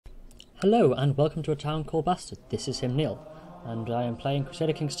Hello and welcome to a town called Bastard. This is him, Neill, and I am playing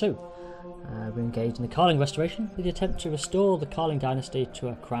Crusader Kings II. We're engaged in the Karling restoration with the attempt to restore the Karling Dynasty to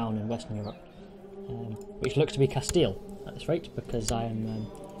a crown in Western Europe, which looks to be Castile at this rate, because I am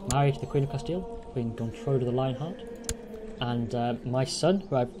married to the Queen of Castile, Queen Grognard-level the Lionheart, and my son,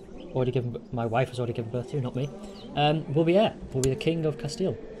 who my wife has already given birth to, not me, will be heir, will be the King of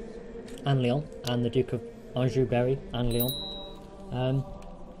Castile and Leon, and the Duke of Anjou, Berry and Leon.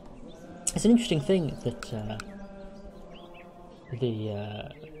 It's an interesting thing that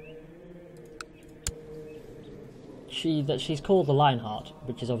she's called the Lionheart,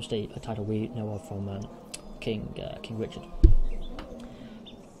 which is obviously a title we know of from King Richard,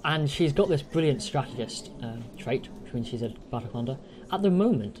 and she's got this brilliant strategist trait, which means she's a battle commander. At the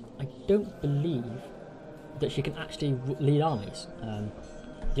moment, I don't believe that she can actually lead armies.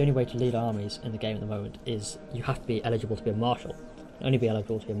 The only way to lead armies in the game at the moment is you have to be eligible to be a marshal. Only be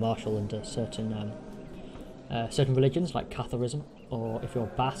eligible to be a marshal under certain certain religions like Catholicism, or if you're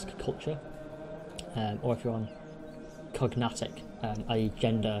Basque culture, or if you're on cognatic, i.e.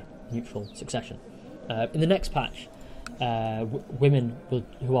 gender neutral succession. In the next patch, women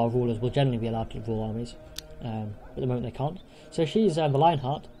who are rulers will generally be allowed to rule armies, but at the moment they can't. So she's the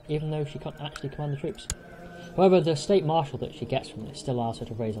Lionheart, even though she can't actually command the troops. However, the state marshal that she gets from this still allows her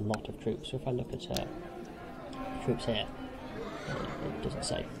to raise a lot of troops. So if I look at her troops here, it doesn't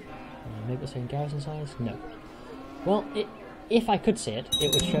say. Maybe it's saying garrison size? No. Well, if I could see it,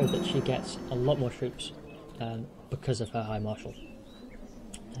 it would show that she gets a lot more troops because of her High Marshal.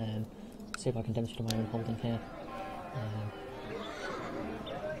 See if I can demonstrate my own holding here.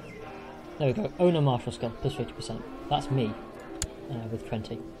 There we go. Owner Marshal skill plus 50%. That's me with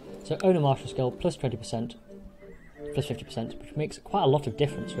 20. So owner Marshal skill plus 20%, plus 50%, which makes quite a lot of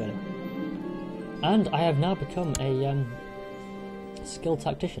difference, really. And I have now become a skilled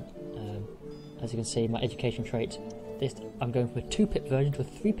tactician. As you can see, my education trait, I'm going from a 2-pip version to a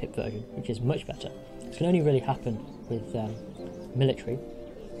 3-pip version, which is much better. This can only really happen with military.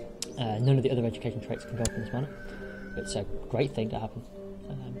 None of the other education traits can go up in this manner. It's a great thing to happen.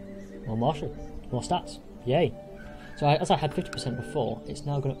 More martial, more stats, yay! So as I had 50% before, it's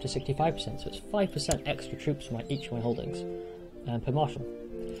now gone up to 65%, so it's 5% extra troops from each of my holdings per marshal.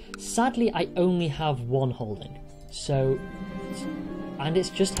 Sadly, I only have one holding, so, and it's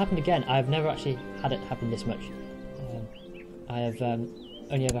just happened again. I've never actually had it happen this much. I have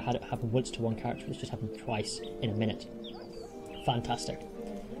only ever had it happen once to one character. It's just happened twice in a minute. Fantastic.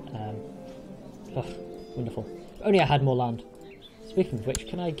 Wonderful. If only I had more land. Speaking of which,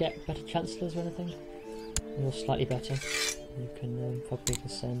 can I get better chancellors or anything? Or slightly better. You can probably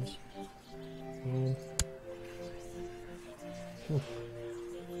ascend.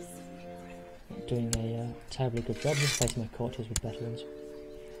 Not doing a terribly good job of replacing my courtiers with better ones.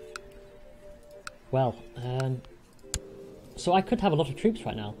 Well, so I could have a lot of troops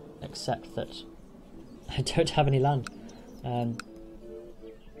right now, except that I don't have any land.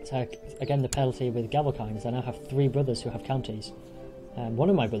 So again, the penalty with Gavelkind is I now have 3 brothers who have counties. One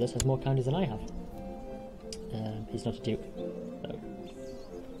of my brothers has more counties than I have. He's not a duke, though.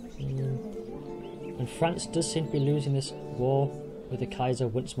 And France does seem to be losing this war with the Kaiser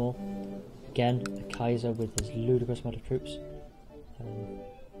once more. Again, the Kaiser with his ludicrous amount of troops.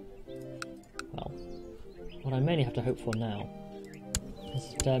 Well, what I mainly have to hope for now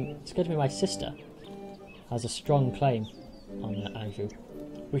is that it's going to be my sister has a strong claim on Anjou,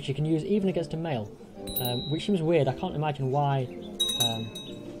 which she can use even against a male, which seems weird. I can't imagine why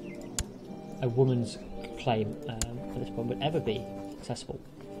a woman's claim at this point would ever be accessible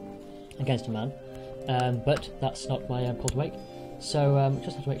against a man, but that's not my call to make. So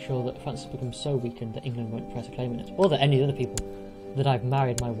just have to make sure that France has become so weakened that England won't press a claim in it, or that any other people that I've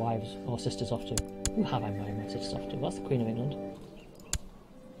married my wives or sisters off to. Who have I married my sisters off to? Well, that's the Queen of England.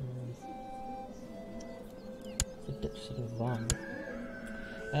 The Duchess of Vaughan.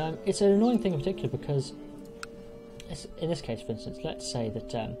 It's an annoying thing in particular because, in this case, for instance, let's say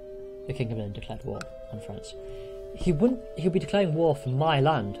that the King of England declared war on France. He'll be declaring war for my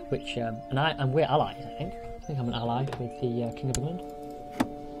land, which and we're allies. I think I'm an ally with the King of England.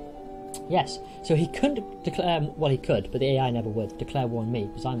 Yes, so he couldn't declare. Well, he could, but the AI never would declare war on me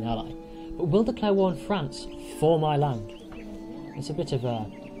because I'm the ally. But will declare war on France for my land. It's a bit of a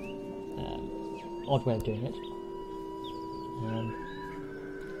odd way of doing it.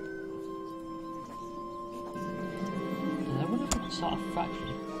 I wonder if I can start a faction.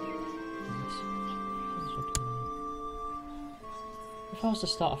 If I was to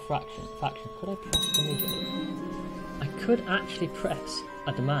start a faction, could I press it immediately? I could actually press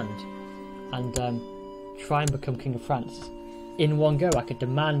a demand and try and become King of France in one go. I could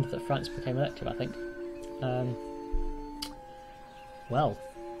demand that France became elective, I think. Well,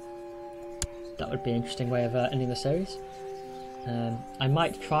 that would be an interesting way of ending the series. I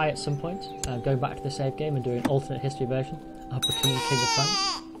might try at some point going back to the save game and doing an alternate history version of becoming King of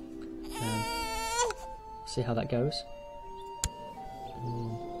France. See how that goes.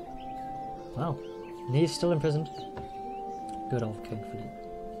 Wow, Neill's still imprisoned. Good old King Philippe.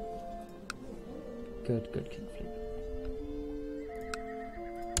 Good King Philippe.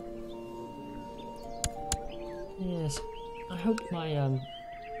 Yes, I hope my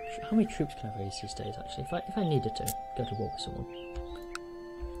how many troops can I raise these days? Actually, if I needed to go to war with someone,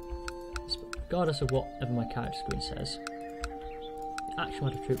 regardless of whatever my character screen says, the actual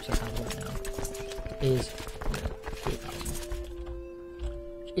amount of troops I have right now is 3,000,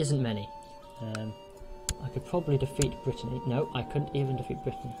 which isn't many. I could probably defeat Brittany. No, I couldn't even defeat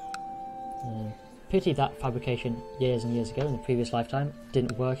Brittany. Pity that fabrication years and years ago in the previous lifetime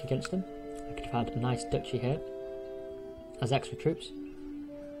didn't work against them. I could have had a nice duchy here as extra troops.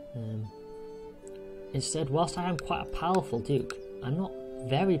 Instead, whilst I am quite a powerful duke, I'm not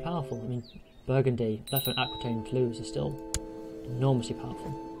very powerful. I mean, Burgundy, left and Aquitaine, Toulouse are still enormously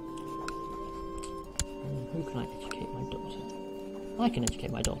powerful. Who can I educate my daughter? I can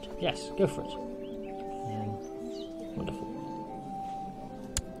educate my daughter. Yes, go for it. Wonderful.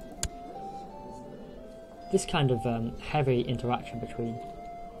 This kind of heavy interaction between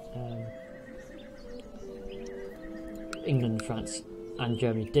England, France and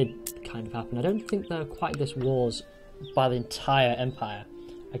Germany did kind of happen. I don't think there are quite this wars by the entire empire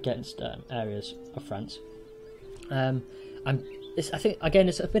against areas of France. I think, again,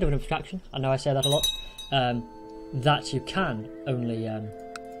 it's a bit of an abstraction. I know I say that a lot. That you can only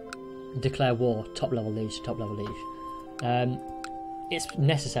declare war top-level liege to top-level liege. It's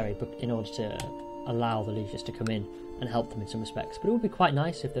necessary in order to allow the lieges to come in and help them in some respects. But it would be quite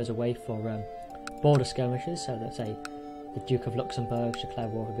nice if there's a way for border skirmishes, so that, say, the Duke of Luxembourg declare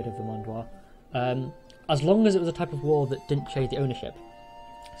war with a bit of Vermandois, as long as it was a type of war that didn't change the ownership.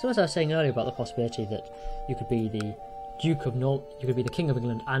 So as I was saying earlier about the possibility that you could be the you could be the King of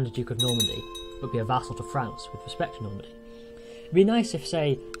England and Duke of Normandy, but be a vassal to France with respect to Normandy. It'd be nice if,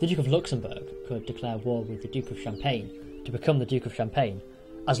 say, the Duke of Luxembourg could declare war with the Duke of Champagne to become the Duke of Champagne,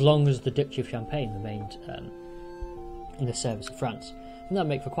 as long as the Duchy of Champagne remained in the service of France. And that would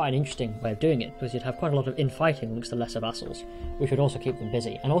make for quite an interesting way of doing it, because you'd have quite a lot of infighting amongst the lesser vassals, which would also keep them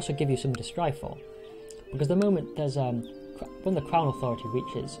busy, and also give you something to strive for. Because the moment there's when the Crown Authority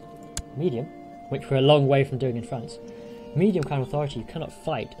reaches medium, which we're a long way from doing in France, medium Crown Authority, you cannot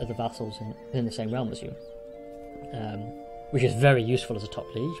fight other vassals in the same realm as you, which is very useful as a top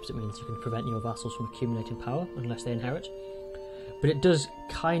liege, because it means you can prevent your vassals from accumulating power unless they inherit. But it does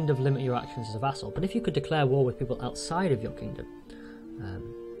kind of limit your actions as a vassal. But if you could declare war with people outside of your kingdom,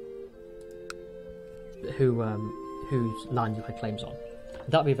 whose land you had claims on,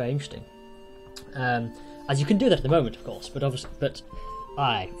 that would be very interesting. As you can do that at the moment, of course, let's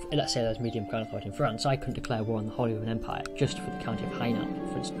say there's medium Crown Authority in France, I couldn't declare war on the Holy Roman Empire just for the county of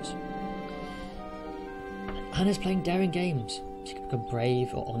Hainaut, for instance. Hannah's playing daring games. She could become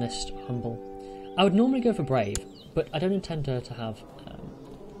brave or honest or humble. I would normally go for brave, but I don't intend her to have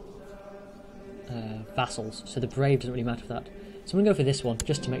vassals, so the brave doesn't really matter for that. So I'm going to go for this one,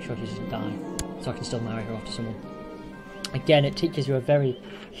 just to make sure she doesn't die, so I can still marry her off to someone. Again, it teaches you a very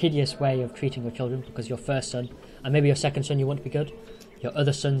hideous way of treating your children, because your first son, and maybe your second son, you want to be good. Your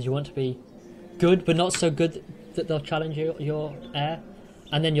other sons, you want to be good, but not so good that they'll challenge your heir.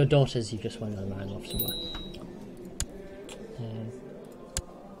 And then your daughters, you just want to marry them off somewhere. I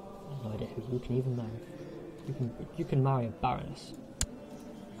have no idea who you can even marry. You can marry a baroness.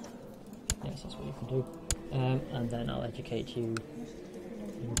 Yes, that's what you can do. And then I'll educate you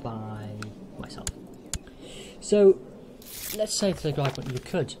by myself. So, let's say for the argument you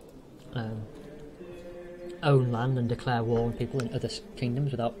could own land and declare war on people in other kingdoms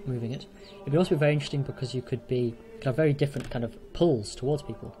without moving it. It would also be very interesting because you could have very different kind of pulls towards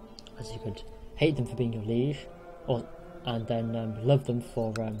people, as you could hate them for being your liege, and then love them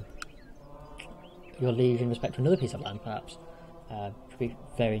for your liege in respect to another piece of land, perhaps. Which would be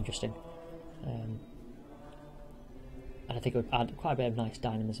very interesting. And I think it would add quite a bit of nice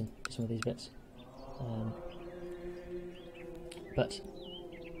dynamism to some of these bits. But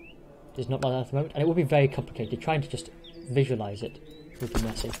it's not like that at the moment, and it would be very complicated. Trying to just visualise it would be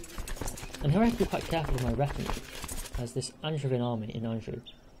messy. And here I have to be quite careful with my retinue, as this Angevin army in Anjou.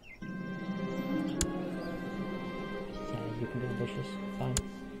 Yeah, you can be ambitious,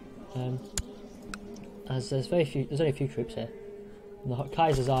 fine. As there's only a few troops here. And the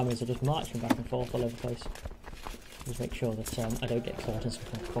Kaiser's armies are just marching back and forth all over the place. Just make sure that I don't get caught in some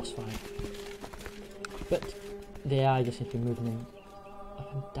kind of crossfire. But the AI just seems to be moving them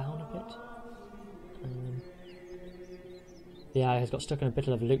up and down a bit. The AI has got stuck in a bit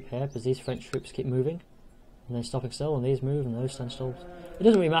of a loop here because these French troops keep moving and then stopping still, and these move and those stand still. It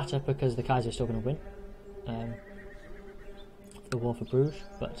doesn't really matter because the Kaiser is still going to win the war for Bruges,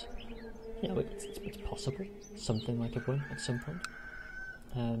 but you know, it's possible something might have won at some point.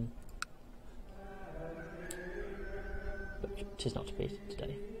 But it is not to be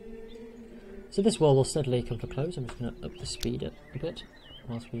today. So this war will steadily come to a close. I'm just going to up the speed a bit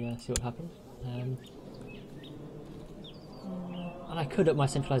whilst we see what happens. And I could up my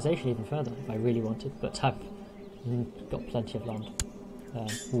centralisation even further if I really wanted, but I've got plenty of land.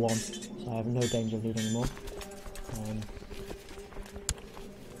 One, so I have no danger of leaving anymore.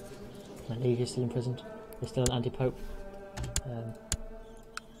 My liege is still imprisoned. There's still an anti-pope.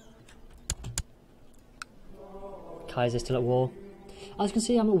 Kaiser's still at war. As you can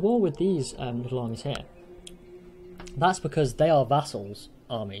see, I'm at war with these little armies here. That's because they are vassals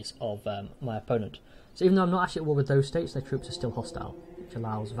armies of my opponent. So even though I'm not actually at war with those states, their troops are still hostile, which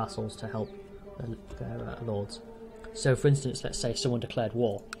allows vassals to help their lords. So for instance, let's say someone declared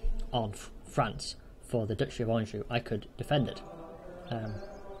war on France for the Duchy of Anjou, I could defend it.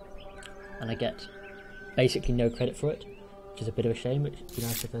 And I get basically no credit for it, which is a bit of a shame. It would be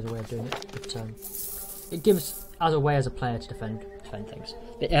nice if there's a way of doing it, but it gives as a way as a player to defend things.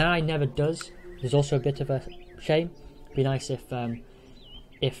 The AI never does. There's also a bit of a shame. It'd be nice if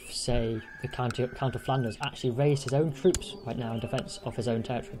say the Count of Flanders actually raised his own troops right now in defence of his own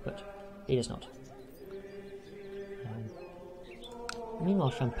territory, but he does not.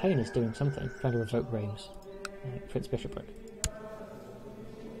 Meanwhile, Champagne is doing something, trying to revoke Reims, Prince Bishopric.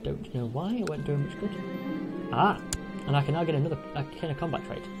 Don't know why it wasn't doing much good. Ah, and I can now get a combat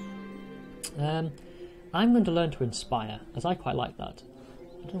trait. I'm going to learn to inspire, as I quite like that.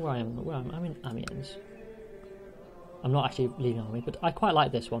 I don't know where I am. I'm in Amiens. I'm not actually leading an army, but I quite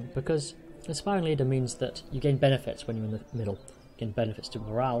like this one because inspiring leader means that you gain benefits when you're in the middle. You gain benefits to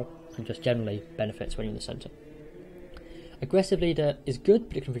morale and just generally benefits when you're in the centre. Aggressive leader is good,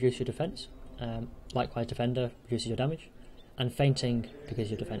 but it can reduce your defence. Likewise, defender reduces your damage, and fainting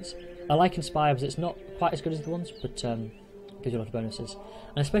because your defence. I like inspire because it's not quite as good as the ones, but gives you a lot of bonuses.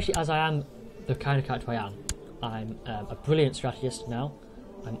 And especially as I am the kind of character I am, I'm a brilliant strategist now.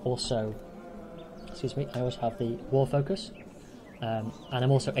 I'm also, I also have the war focus, and I'm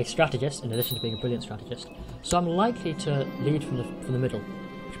also a strategist in addition to being a brilliant strategist. So I'm likely to lead from the middle,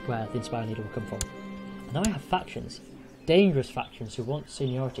 where the inspiring leader will come from. And now I have factions. Dangerous factions who want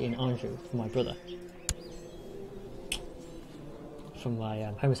seniority in Anjou from my brother. From my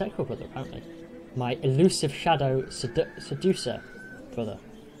homosexual brother, apparently. My elusive shadow seducer brother.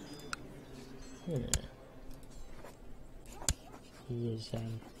 He is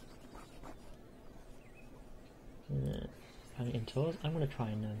apparently in tours. I'm going to try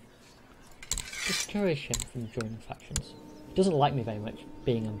and discourage him from joining factions. He doesn't like me very much,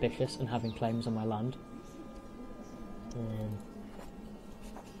 being ambitious and having claims on my land.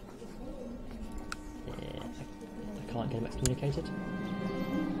 Yeah, I can't get him excommunicated.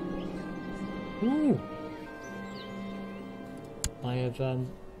 Ooh! I have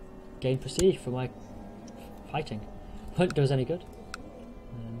gained prestige for my fighting. Won't do us any good.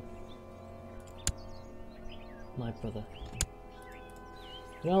 My brother.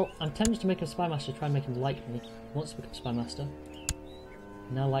 Well, I'm tempted to make him a spy master to try and make him like me. He wants to become spy master.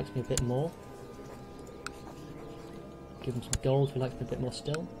 He now likes me a bit more. Give him some gold if he likes me a bit more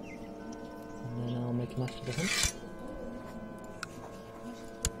still. And then I'll make him master of the hunt.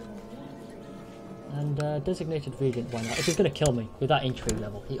 And designated regent, why not? If he's going to kill me with that intrigue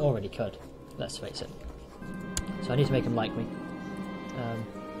level, he already could. Let's face it. So I need to make him like me.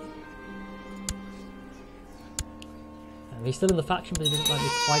 He's still in the faction, but he doesn't like me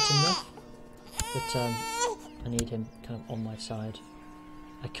quite enough. But I need him kind of on my side.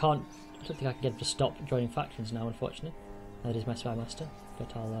 I don't think I can get him to stop joining factions now, unfortunately. That is my spy master,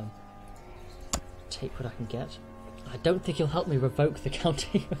 but I'll take what I can get. I don't think he'll help me revoke the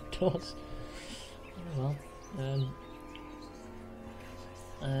county of Tours. Oh well.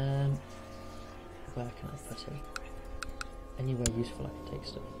 Where can I put him? Anywhere useful I can take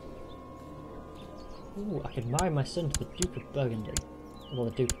stuff. Ooh, I could marry my son to the Duke of Burgundy. Well,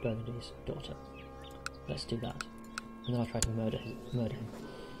 the Duke of Burgundy's daughter. Let's do that. And then I'll try to murder him.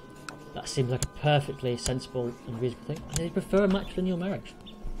 That seems like a perfectly sensible and reasonable thing. And they prefer a matrilineal marriage.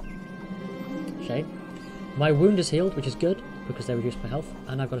 Shame. My wound is healed, which is good, because they reduced my health,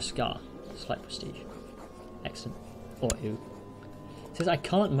 and I've got a scar. Slight prestige. Excellent. Or who? It says I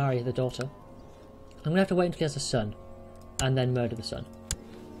can't marry the daughter. I'm going to have to wait until he has a son, and then murder the son.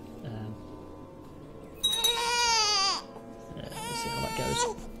 Let's see how that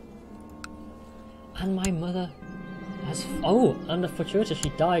goes. And my mother has... Oh, and fortuitous, she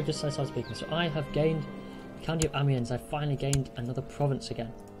died just as I was speaking. So I have gained the County of Amiens. I've finally gained another province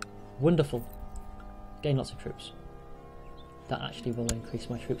again. Wonderful. Gain lots of troops. That actually will increase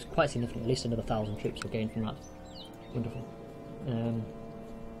my troops quite significantly. At least another 1,000 troops will gain from that. Wonderful.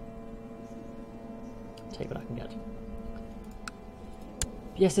 Take what I can get.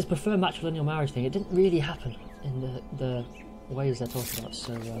 Yes, this preferred matrilineal marriage thing, it didn't really happen in the ways they're talking about,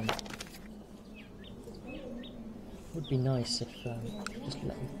 so it would be nice if just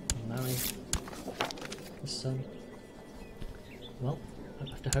let me marry the son. Well, I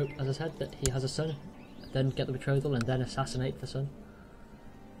have to hope, as I said, that he has a son, then get the betrothal and then assassinate the son.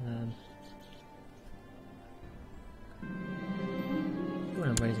 When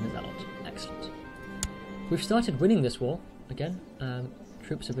I'm raising a zealot. Excellent. We've started winning this war again.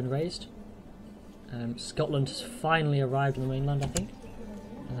 Troops have been raised. Scotland has finally arrived on the mainland, I think.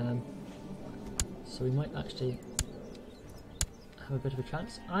 So we might actually have a bit of a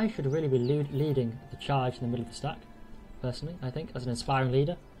chance. I should really be leading the charge in the middle of the stack, personally, I think, as an inspiring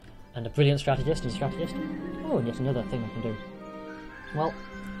leader and a brilliant strategist and strategist. Oh, and yet another thing I can do. Well,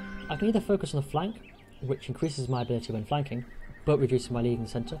 I can either focus on the flank, which increases my ability when flanking, but reduces my lead in the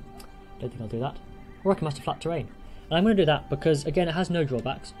centre. Don't think I'll do that. Or I can master flat terrain. And I'm going to do that because, again, it has no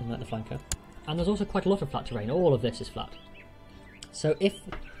drawbacks, unlike the flanker. And there's also quite a lot of flat terrain. All of this is flat. So if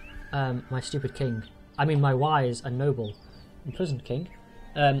my stupid king, I mean my wise and noble imprisoned king,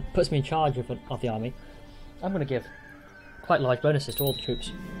 puts me in charge of the army, I'm going to give quite large bonuses to all the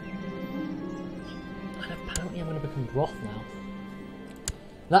troops. And apparently I'm going to become Roth now.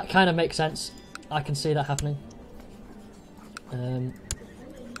 That kind of makes sense. I can see that happening. And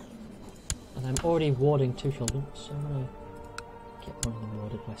I'm already warding 2 children, so I'm going to get one of them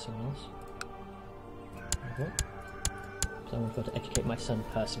warded by someone else. There we go. So I'm going to educate my son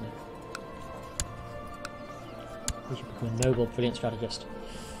personally. He should become a noble, brilliant strategist.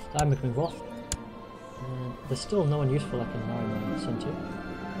 I'm becoming Roth. There's still no one useful I can marry my son to.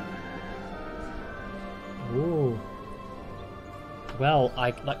 Ooh. Well,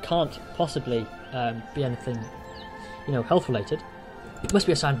 that can't possibly be anything, you know, health related. It must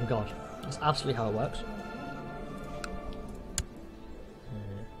be a sign from God. That's absolutely how it works.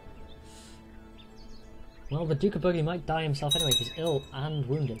 Well, the Duke of Burgundy might die himself anyway. He's ill and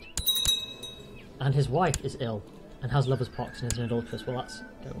wounded. And his wife is ill and has lover's pox and is an adulteress. Well, that's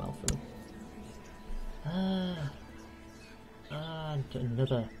going well for them. And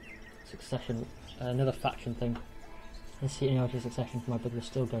another succession, another faction thing. The seniority succession for my brother is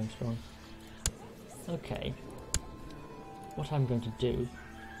still going strong. Okay. What I'm going to do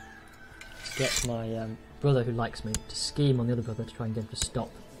is get my brother who likes me to scheme on the other brother to try and get him to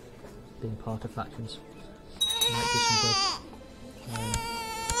stop being part of factions. Might do some good.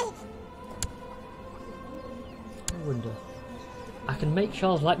 I wonder. I can make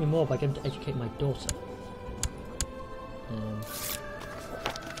Charles like me more by getting him to educate my daughter.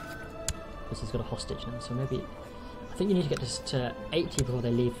 Because he's got a hostage now, so maybe... I think you need to get this to 80 before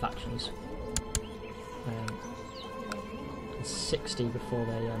they leave factions. And 60 before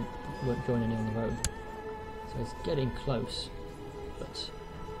they won't join any on their own. So it's getting close.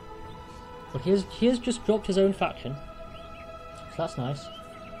 But he has just dropped his own faction. So that's nice.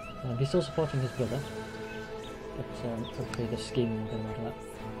 He's still supporting his brother. But hopefully the scheming will go out of that.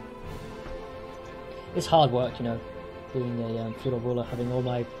 It's hard work, you know, being a feudal ruler, having all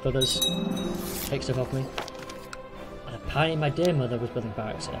my brothers take stuff off me. And apparently my dear mother was building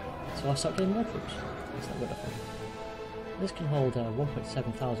barracks here, so I'll start getting more troops. Is that wonderful? This can hold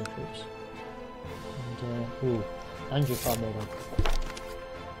 1.7 thousand troops. And, ooh, Andrew far more than.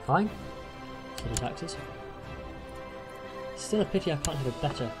 Fine. City taxes. Still a pity I can't have a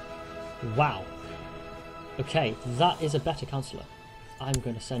better... Wow. Okay, that is a better councillor. I'm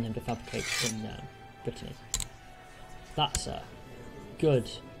going to send him to fabricate in Brittany. That's a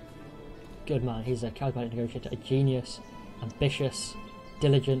good man. He's a charismatic negotiator, a genius, ambitious,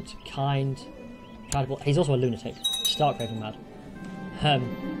 diligent, kind, charitable. He's also a lunatic, stark raving mad.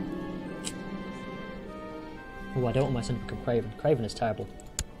 Oh, I don't want my son to become Craven. Craven is terrible.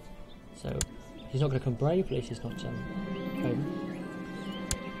 So, he's not going to become brave, at least he's not Craven.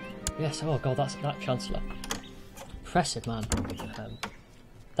 Yes, oh god, that Chancellor. Impressive man.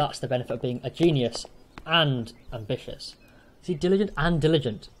 That's the benefit of being a genius and ambitious. Is he diligent and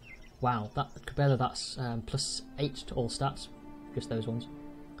diligent? Wow, together that's +8 to all stats. Just those ones.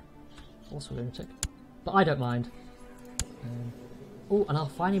 Also lunatic. But I don't mind. Oh, and I'll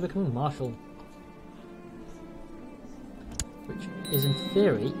finally become a marshal. which is in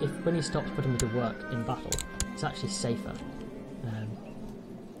theory, if when he stops putting me to work in battle, it's actually safer.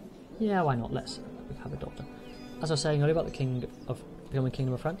 Yeah, why not? Let's have a daughter. As I was saying earlier about the becoming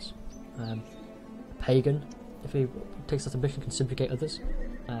Kingdom of France, a pagan, if he takes that ambition, can subjugate others.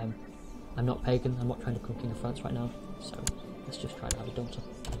 I'm not pagan, I'm not trying to become King of France right now, so let's just try to have a daughter.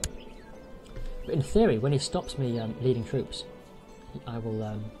 But in theory, when he stops me leading troops, I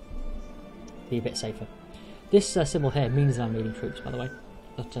will be a bit safer. This symbol here means that I'm leading troops, by the way,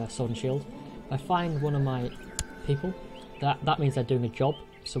 that sword and shield. If I find one of my people, that means they're doing a job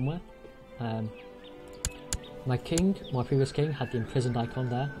somewhere. My previous king, had the imprisoned icon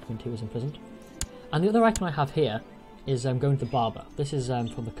there when he was imprisoned. And the other icon I have here is going to the barber. This is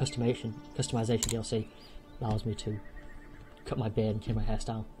from the customization DLC. Allows me to cut my beard and change my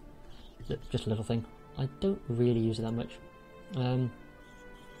hairstyle. Just a little thing. I don't really use it that much. And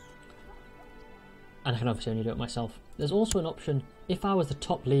I can obviously only do it myself. There's also an option, if I was the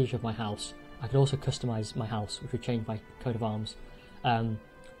top liege of my house, I could also customise my house, which would change my coat of arms.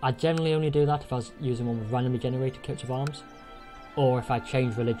 I generally only do that if I was using one with randomly generated coats of arms, or if I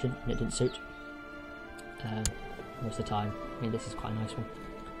changed religion and it didn't suit. Most of the time. I mean, this is quite a nice one.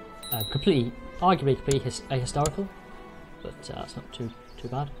 Arguably completely ahistorical, but that's not too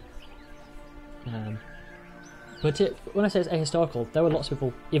bad. But when I say it's ahistorical, there were lots of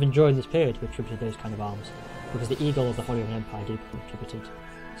people, even during this period, who attributed those kind of arms, because the eagle of the Holy Roman Empire did become attributed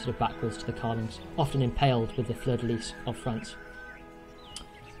sort of backwards to the Karlings, often impaled with the fleur-de-lis of France.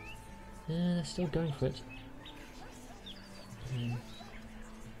 They're still going for it.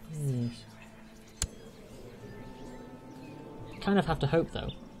 Yes. Kind of have to hope, though,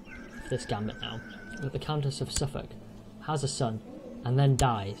 for this gambit now, that the Countess of Suffolk has a son and then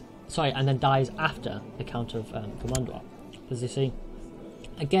dies. And then dies after the Count of Grognard-level. Because you see,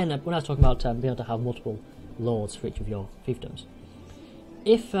 again, when I was talking about being able to have multiple lords for each of your fiefdoms,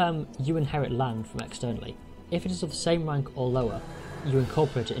 if you inherit land from externally, if it is of the same rank or lower, you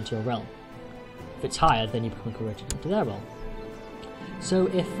incorporate it into your realm. If it's higher, then you become incorporated into their realm. So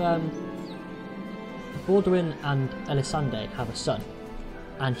if Baldwin and Elisande have a son,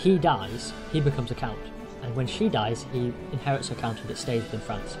 and he dies, he becomes a count. And when she dies, he inherits her count and it stays within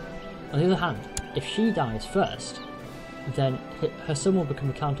France. On the other hand, if she dies first, then her son will become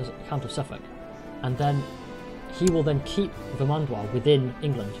the Count of Suffolk, and then he will then keep Grognard-level within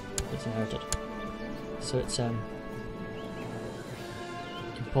England. It's inherited. So it's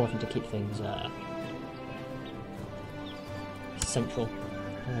important to keep things central,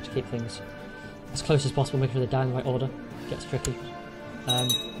 to keep things as close as possible, make sure they're down in the right order. It gets tricky.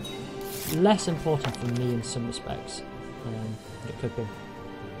 Less important for me in some respects than it could be.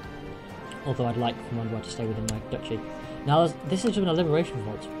 Although I'd like Grognard-level to stay within my duchy. Now, this has been a liberation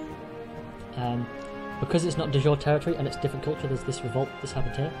revolt. Because it's not de jure territory and it's different culture, there's this revolt that's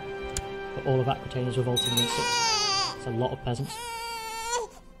happened here. But all of Aquitaine is revolting against it. It's a lot of peasants.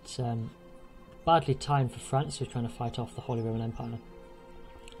 It's badly timed for France, who's trying to fight off the Holy Roman Empire.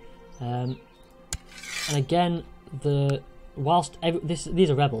 And again, these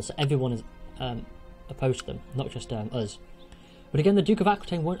are rebels, so everyone is opposed to them, not just us. But again, the Duke of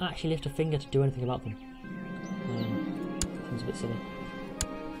Aquitaine won't actually lift a finger to do anything about them. Seems a bit silly.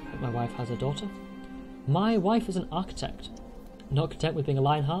 Hope my wife has a daughter. My wife is an architect. Not content with being a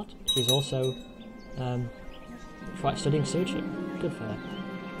Lionheart, she's also studying stewardship. Good for her.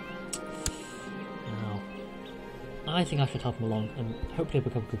 Now, I think I should help him along and hopefully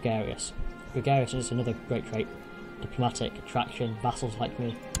become gregarious. Gregarious is another great trait. Diplomatic, attraction, vassals like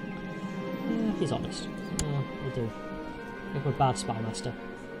me. Yeah, he's honest. Yeah, we'll do. I'm a bad spy master.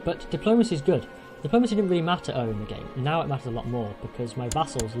 But diplomacy is good. Diplomacy didn't really matter earlier in the game. Now it matters a lot more because my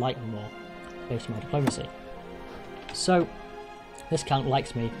vassals like me more based on my diplomacy. So, this count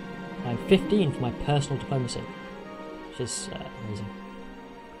likes me. I'm 15 for my personal diplomacy, which is amazing.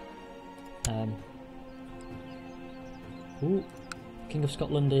 King of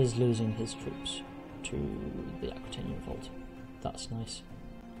Scotland is losing his troops to the Aquitainian revolt. That's nice.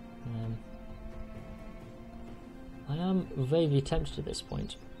 I am vaguely tempted at this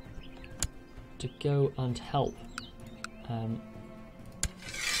point to go and help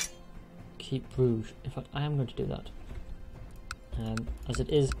keep Bruges. In fact, I am going to do that, as it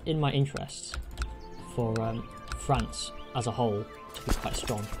is in my interests for France as a whole to be quite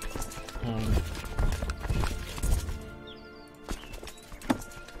strong.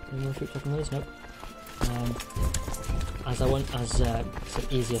 Any more troops I can raise? Nope.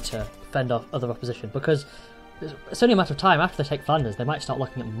 It's easier to fend off other opposition, because it's only a matter of time. After they take Flanders, they might start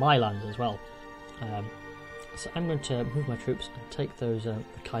looking at my lands as well. So I'm going to move my troops and take those the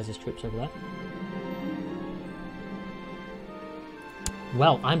Kaiser's troops over there.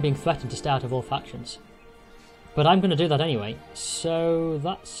 Well, I'm being threatened to stay out of all factions. But I'm going to do that anyway, so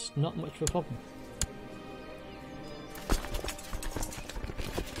that's not much of a problem.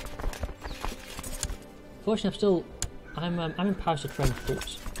 Fortunately, I'm in Paris to train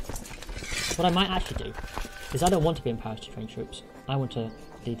troops. What I might actually do is I don't want to be in Paris to train troops. I want to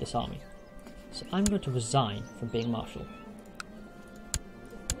lead this army. So I'm going to resign from being marshal.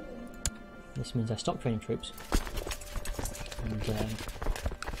 This means I stop training troops. And I'm going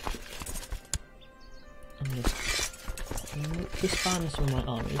to disband some of my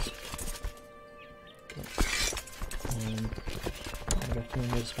armies. I reckon I'm going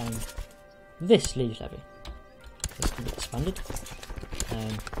to disband this liege levy. This can be expanded.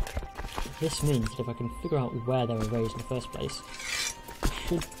 This means that if I can figure out where they were raised in the first place,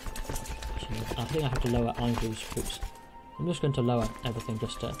 I think I have to lower Andrew's troops. I'm just going to lower everything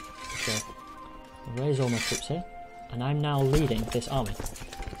just to show. I'll raise all my troops here, and I'm now leading this army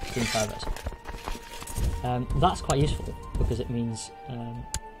in progress. That's quite useful because it means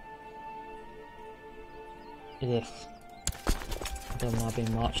if they're now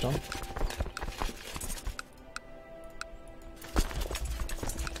being marched on.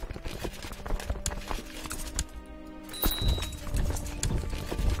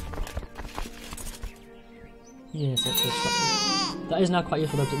 Yes, that is now quite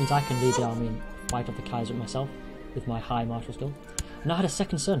useful though, because it means I can lead the army and fight off the Kaiser myself with my high martial skill. And I had a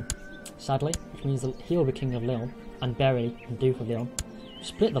second son, sadly, which means that he will be King of Lyon and Berry and Duke of Lyon.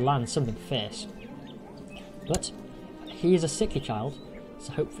 Split the land, something fierce. But he is a sickly child,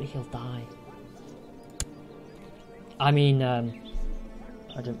 so hopefully he'll die. I mean, I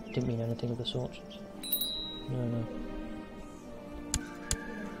didn't mean anything of the sort. No.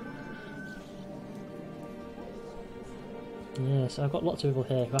 Yeah, so I've got lots of people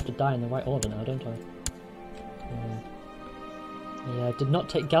here who have to die in the right order now, don't I? Yeah, I did not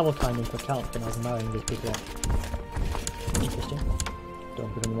take Gavelkind into account when I was marrying these people off. Interesting.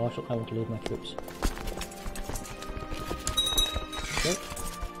 Don't become the marshal, I want to lead my troops. Okay.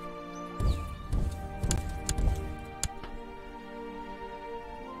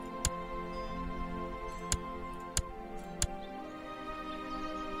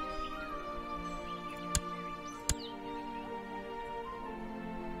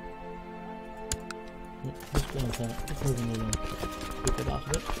 Just moving the people out of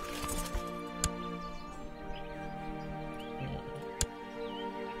it.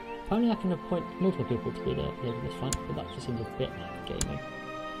 Apparently I can appoint multiple people to be the leader of this flank, but that just seems a bit gamey,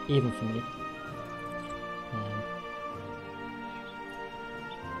 even for me.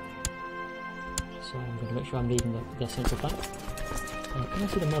 So I'm going to make sure I'm leading the central flank. Can I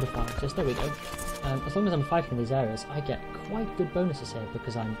see the modifiers? Yes, there we go. As long as I'm fighting in these areas, I get quite good bonuses here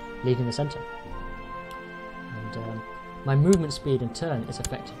because I'm leading the centre. And my movement speed in turn is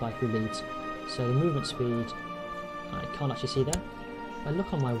affected by who leads. So the movement speed, I can't actually see there. If I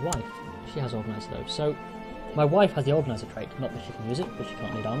look on my wife, she has organiser though. So my wife has the organiser trait, not that she can use it, but she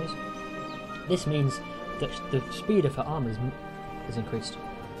can't lead armies. This means that the speed of her armies is increased,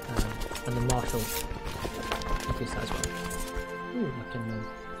 and the marshal increased that as well. Ooh, I can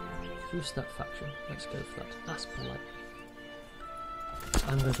use that faction. Let's go for that. That's polite.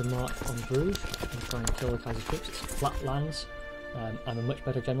 I'm going to march on Bruges and try and kill the Kaiser's troops. It's flat lands. I'm a much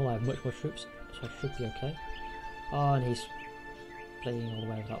better general, I have much more troops, so I should be okay. Oh, and he's playing all the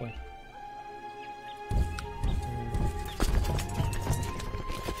way over that way.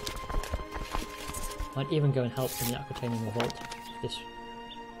 Might even go and help in the Aquitanian revolt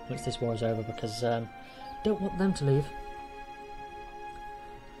once this war is over, because don't want them to leave.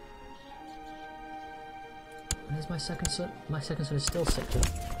 There's my second son. My second son is still sick.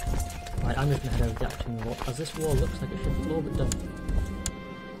 Right, I'm just going to head over the Aquitanian revolt, as this war looks like it should be all but done.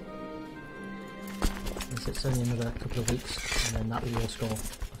 It's only another couple of weeks, and then that war score of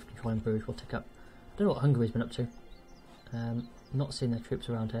controlling Bruges will tick up. I don't know what Hungary's been up to. Not seeing their troops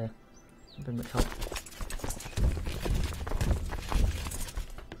around here. Not been much help.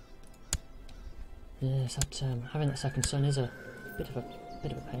 Yes, having that second son is a bit of a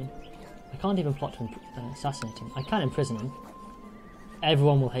pain. I can't even plot to assassinate him. I can imprison him.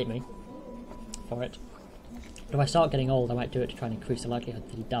 Everyone will hate me for it. But if I start getting old, I might do it to try and increase the likelihood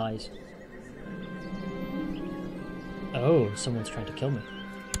that he dies. Oh, someone's trying to kill me.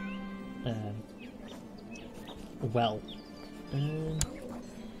 Well. Don't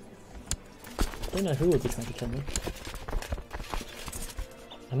know who would be trying to kill me.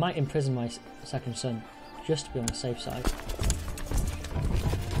 I might imprison my second son, just to be on the safe side.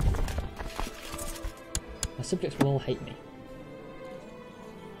 My subjects will all hate me.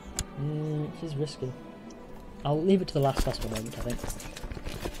 It is risky. I'll leave it to the last possible moment, I think.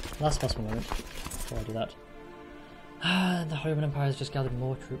 last possible moment before I do that. The Holy Roman Empire has just gathered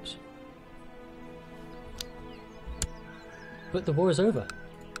more troops. But the war is over.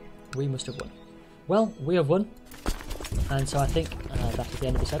 We must have won. Well, we have won. And so I think that is the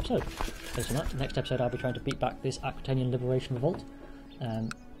end of this episode. Based on that, next episode I'll be trying to beat back this Aquitanian Liberation Revolt.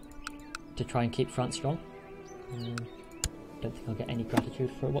 To try and keep France strong. Don't think I'll get any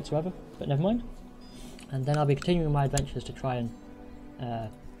gratitude for it whatsoever, but never mind. And then I'll be continuing my adventures to try and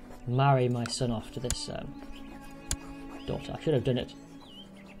marry my son off to this daughter. I should have done it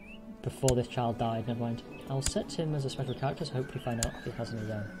before this child died, never mind. I'll set him as a special character, so hopefully find out if he has any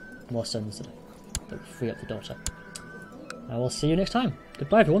more sons that will free up the daughter. I will see you next time.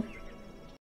 Goodbye everyone.